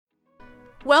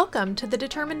Welcome to the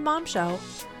Determined Mom Show,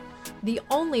 the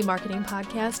only marketing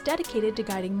podcast dedicated to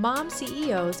guiding mom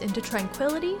CEOs into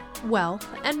tranquility, wealth,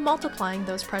 and multiplying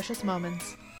those precious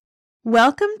moments.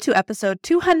 Welcome to episode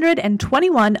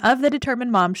 221 of the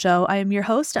Determined Mom Show. I am your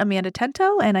host, Amanda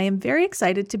Tento, and I am very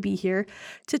excited to be here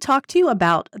to talk to you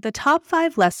about the top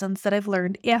 5 lessons that I've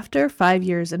learned after 5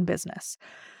 years in business.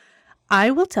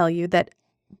 I will tell you that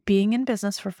being in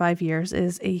business for 5 years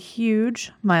is a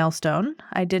huge milestone.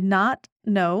 I did not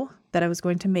know that I was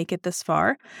going to make it this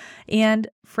far. And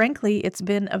frankly, it's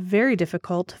been a very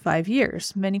difficult 5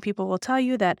 years. Many people will tell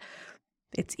you that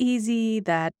it's easy,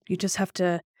 that you just have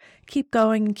to keep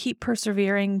going, keep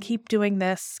persevering, keep doing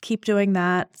this, keep doing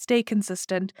that, stay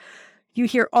consistent. You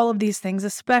hear all of these things,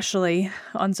 especially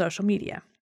on social media.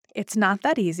 It's not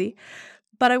that easy.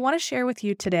 But I want to share with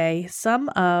you today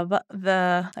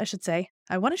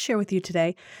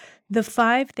the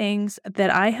 5 things that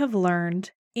I have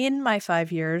learned in my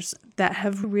 5 years that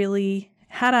have really,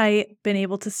 had I been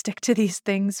able to stick to these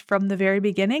things from the very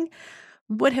beginning,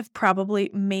 would have probably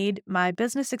made my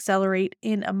business accelerate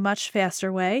in a much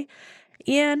faster way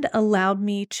and allowed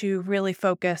me to really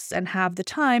focus and have the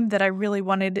time that I really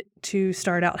wanted to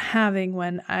start out having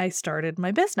when I started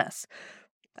my business.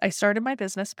 I started my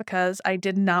business because I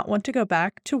did not want to go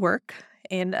back to work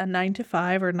in a 9 to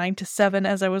 5 or 9 to 7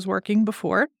 as I was working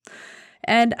before.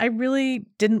 And I really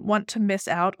didn't want to miss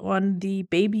out on the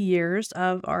baby years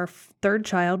of our 3rd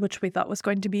child, which we thought was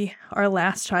going to be our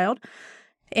last child.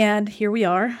 And here we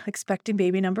are, expecting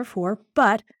baby number 4.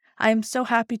 But I'm so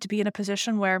happy to be in a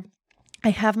position where I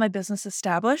have my business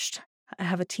established. I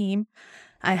have a team.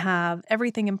 I have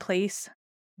everything in place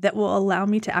that will allow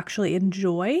me to actually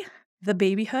enjoy the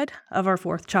babyhood of our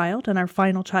 4th child and our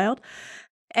final child,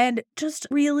 and just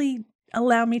really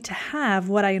allow me to have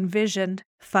what I envisioned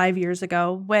 5 years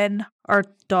ago when our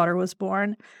daughter was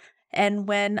born and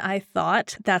when I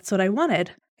thought that's what I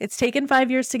wanted. It's taken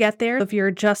 5 years to get there. If you're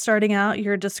just starting out,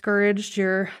 you're discouraged,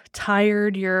 you're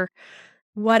tired, you're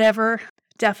whatever,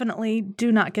 definitely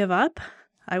do not give up.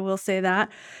 I will say that.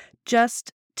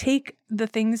 Just take the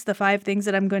 5 things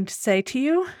that I'm going to say to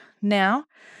you now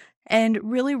and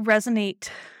really resonate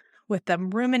with them,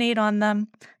 ruminate on them,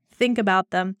 think about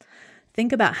them,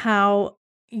 think about how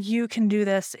you can do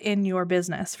this in your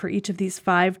business for each of these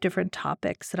 5 different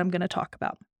topics that I'm going to talk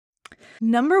about.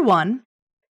 Number 1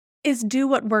 is do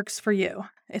what works for you.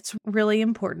 It's really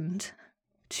important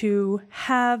to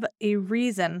have a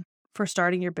reason for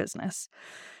starting your business.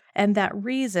 And that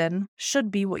reason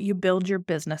should be what you build your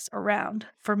business around.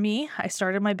 For me, I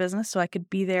started my business so I could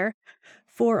be there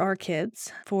for our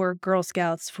kids, for Girl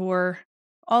Scouts, for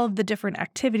all of the different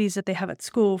activities that they have at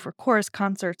school, for chorus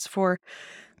concerts, for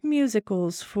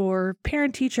musicals, for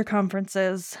parent-teacher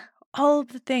conferences, all of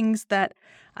the things that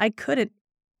I couldn't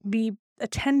be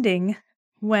attending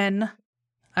when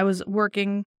I was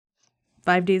working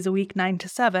 5 days a week, 9 to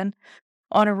 7,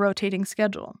 on a rotating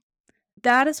schedule.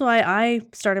 That is why I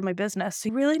started my business. So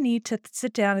you really need to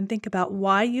sit down and think about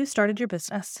why you started your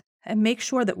business and make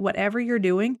sure that whatever you're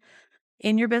doing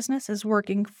in your business is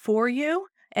working for you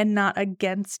and not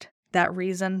against that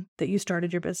reason that you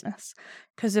started your business.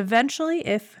 Because eventually,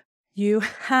 if you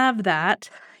have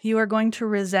that, you are going to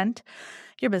resent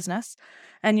your business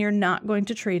and you're not going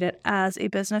to treat it as a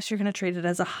business. You're going to treat it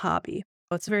as a hobby.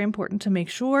 So it's very important to make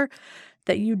sure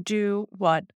that you do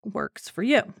what works for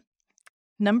you.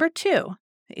 Number 2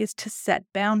 is to set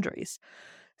boundaries.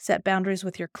 Set boundaries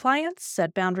with your clients,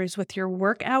 set boundaries with your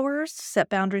work hours, set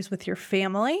boundaries with your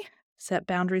family, set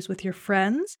boundaries with your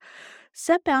friends,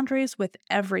 set boundaries with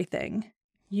everything.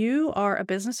 You are a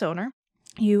business owner.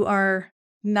 You are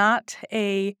not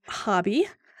a hobby.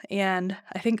 And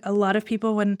I think a lot of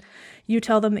people, when you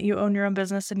tell them that you own your own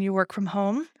business and you work from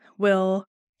home, will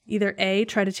either A,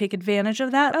 try to take advantage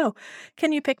of that. Oh,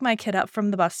 can you pick my kid up from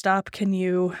the bus stop? Can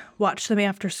you watch them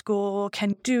after school?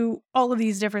 Can you do all of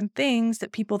these different things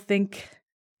that people think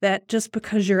that just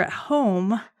because you're at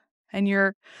home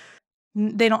and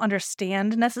they don't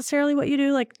understand necessarily what you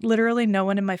do. Like literally no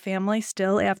one in my family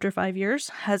still after 5 years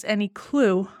has any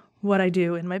clue what I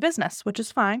do in my business, which is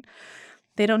fine.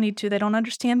 They don't need to. They don't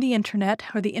understand the internet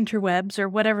or the interwebs or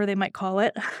whatever they might call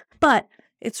it. But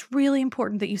it's really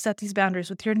important that you set these boundaries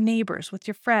with your neighbors, with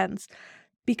your friends,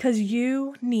 because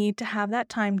you need to have that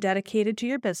time dedicated to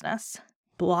your business.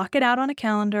 Block it out on a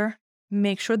calendar.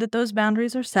 Make sure that those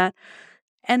boundaries are set.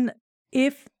 And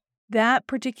if that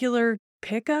particular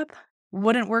pickup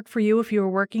wouldn't work for you if you were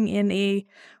working in a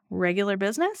regular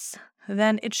business,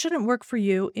 then it shouldn't work for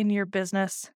you in your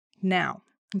business now.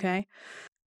 Okay?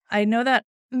 I know that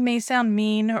may sound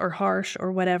mean or harsh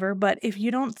or whatever, but if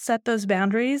you don't set those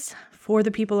boundaries for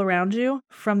the people around you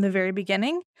from the very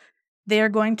beginning, they are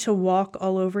going to walk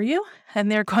all over you and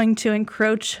they're going to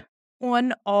encroach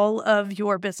on all of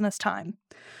your business time.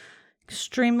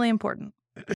 Extremely important.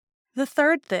 The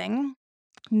third thing,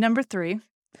 number 3,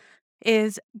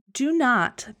 is do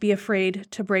not be afraid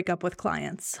to break up with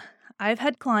clients. I've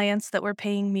had clients that were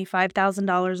paying me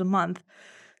 $5,000 a month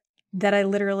that I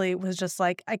literally was just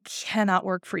like, I cannot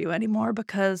work for you anymore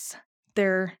because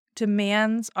their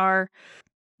demands are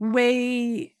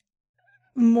way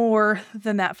more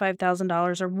than that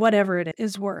 $5,000 or whatever it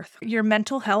is worth. Your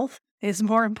mental health is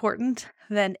more important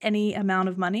than any amount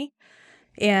of money.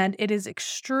 And it is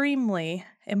extremely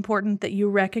important that you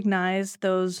recognize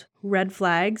those red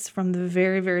flags from the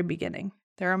very, very beginning.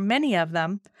 There are many of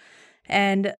them.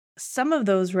 And some of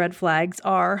those red flags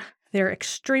are they're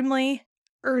extremely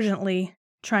urgently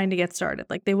trying to get started.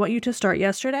 Like they want you to start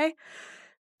yesterday.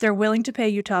 They're willing to pay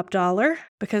you top dollar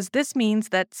because this means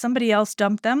that somebody else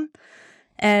dumped them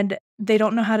and they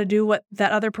don't know how to do what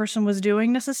that other person was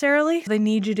doing necessarily. They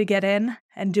need you to get in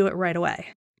and do it right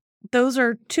away. Those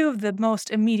are 2 of the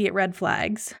most immediate red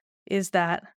flags, is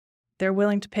that they're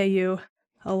willing to pay you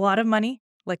a lot of money,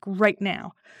 like right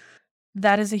now.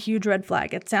 That is a huge red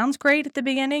flag. It sounds great at the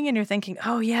beginning and you're thinking,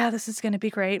 oh yeah, this is going to be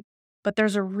great. But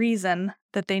there's a reason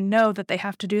that they know that they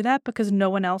have to do that because no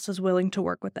one else is willing to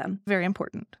work with them. Very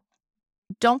important.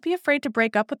 Don't be afraid to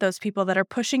break up with those people that are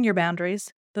pushing your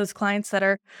boundaries, those clients that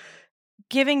are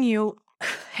giving you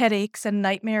headaches and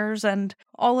nightmares and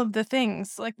all of the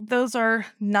things. Like those are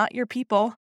not your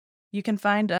people. You can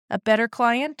find a better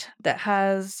client that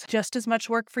has just as much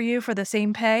work for you for the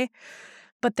same pay,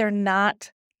 but they're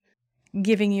not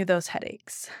giving you those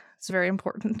headaches. It's very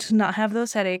important to not have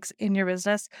those headaches in your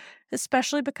business,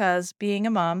 especially because being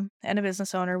a mom and a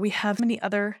business owner, we have many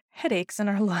other headaches in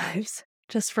our lives,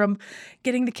 just from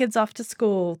getting the kids off to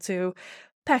school to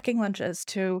packing lunches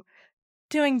to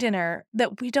doing dinner,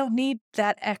 that we don't need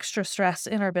that extra stress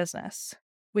in our business.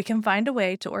 We can find a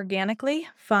way to organically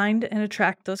find and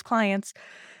attract those clients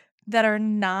that are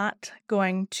not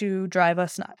going to drive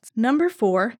us nuts. Number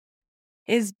 4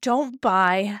 is don't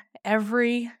buy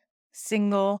every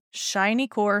single shiny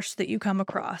course that you come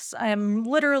across.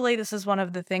 This is one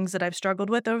of the things that I've struggled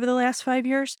with over the last 5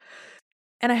 years.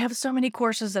 And I have so many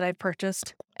courses that I've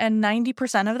purchased, and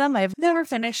 90% of them I've never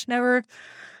finished, never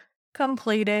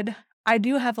completed. I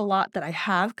do have a lot that I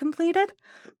have completed.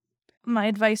 My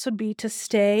advice would be to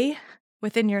stay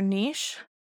within your niche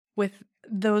with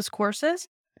those courses.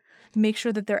 Make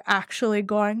sure that they're actually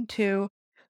going to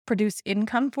produce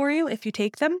income for you if you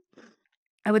take them.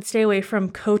 I would stay away from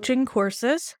coaching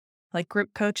courses, like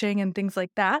group coaching and things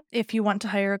like that. If you want to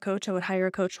hire a coach, I would hire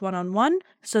a coach one-on-one.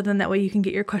 So then that way you can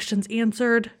get your questions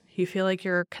answered. You feel like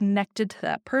you're connected to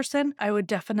that person. I would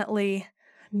definitely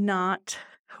not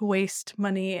waste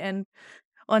money and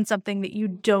on something that you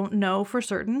don't know for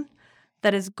certain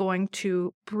that is going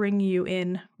to bring you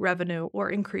in revenue or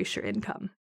increase your income.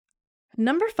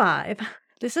 Number 5,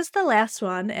 this is the last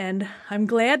one, and I'm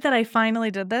glad that I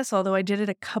finally did this, although I did it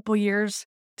a couple years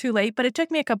too late, but it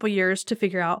took me a couple years to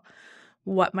figure out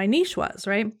what my niche was,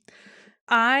 right?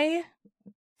 I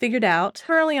figured out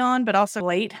early on, but also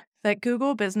late, that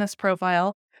Google Business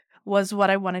Profile was what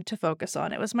I wanted to focus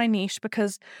on. It was my niche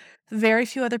because very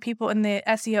few other people in the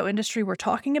SEO industry were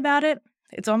talking about it.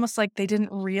 It's almost like they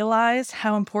didn't realize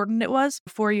how important it was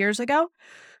 4 years ago.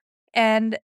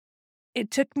 And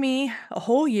it took me a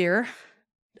whole year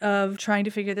of trying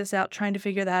to figure this out, trying to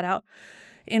figure that out,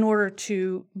 in order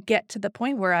to get to the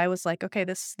point where I was like, okay,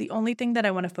 this is the only thing that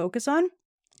I want to focus on.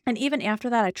 And even after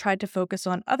that, I tried to focus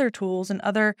on other tools and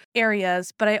other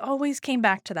areas, but I always came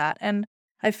back to that. And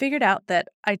I figured out that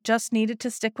I just needed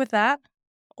to stick with that,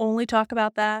 only talk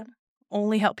about that,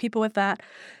 only help people with that,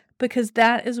 because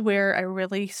that is where I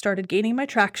really started gaining my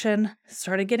traction,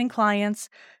 started getting clients,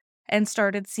 and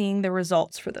started seeing the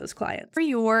results for those clients. Where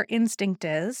your instinct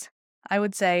is, I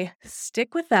would say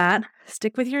stick with that,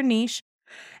 stick with your niche,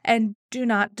 and do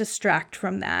not distract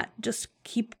from that. Just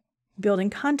keep building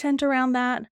content around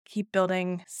that, keep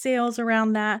building sales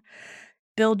around that,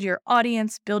 build your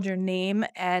audience, build your name,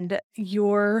 and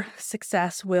your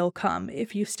success will come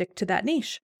if you stick to that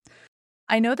niche.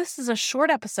 I know this is a short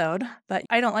episode, but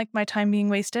I don't like my time being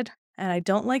wasted, and I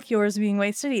don't like yours being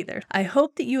wasted either. I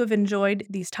hope that you have enjoyed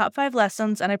these top 5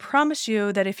 lessons, and I promise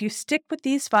you that if you stick with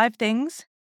these 5 things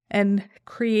and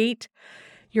create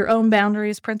your own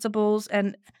boundaries, principles,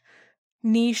 and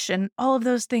niche, and all of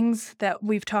those things that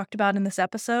we've talked about in this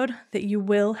episode, that you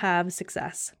will have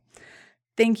success.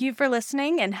 Thank you for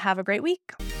listening and have a great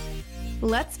week.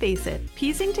 Let's face it,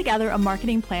 piecing together a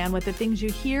marketing plan with the things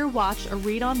you hear, watch, or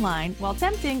read online, while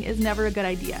tempting, is never a good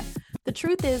idea. The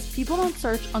truth is, people don't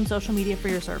search on social media for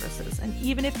your services, and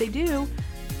even if they do,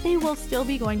 they will still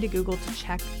be going to Google to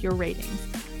check your ratings.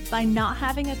 By not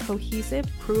having a cohesive,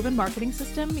 proven marketing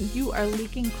system, you are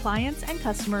leaking clients and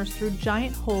customers through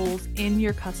giant holes in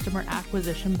your customer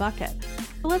acquisition bucket.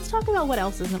 But let's talk about what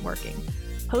else isn't working.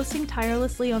 Posting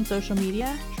tirelessly on social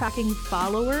media, tracking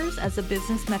followers as a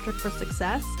business metric for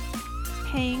success,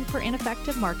 paying for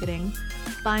ineffective marketing,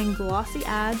 buying glossy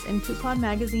ads in coupon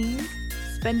magazines,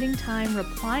 spending time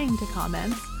replying to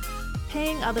comments,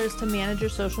 paying others to manage your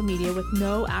social media with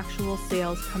no actual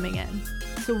sales coming in.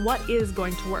 So what is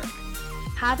going to work?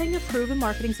 Having a proven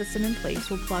marketing system in place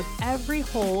will plug every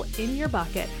hole in your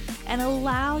bucket and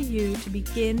allow you to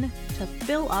begin to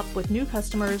fill up with new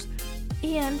customers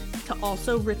and to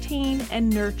also retain and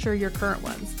nurture your current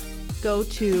ones. Go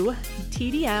to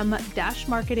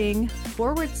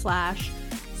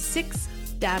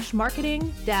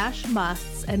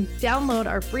tdm-marketing/6-marketing-musts and download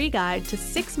our free guide to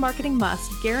 6 marketing musts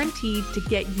guaranteed to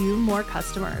get you more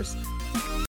customers.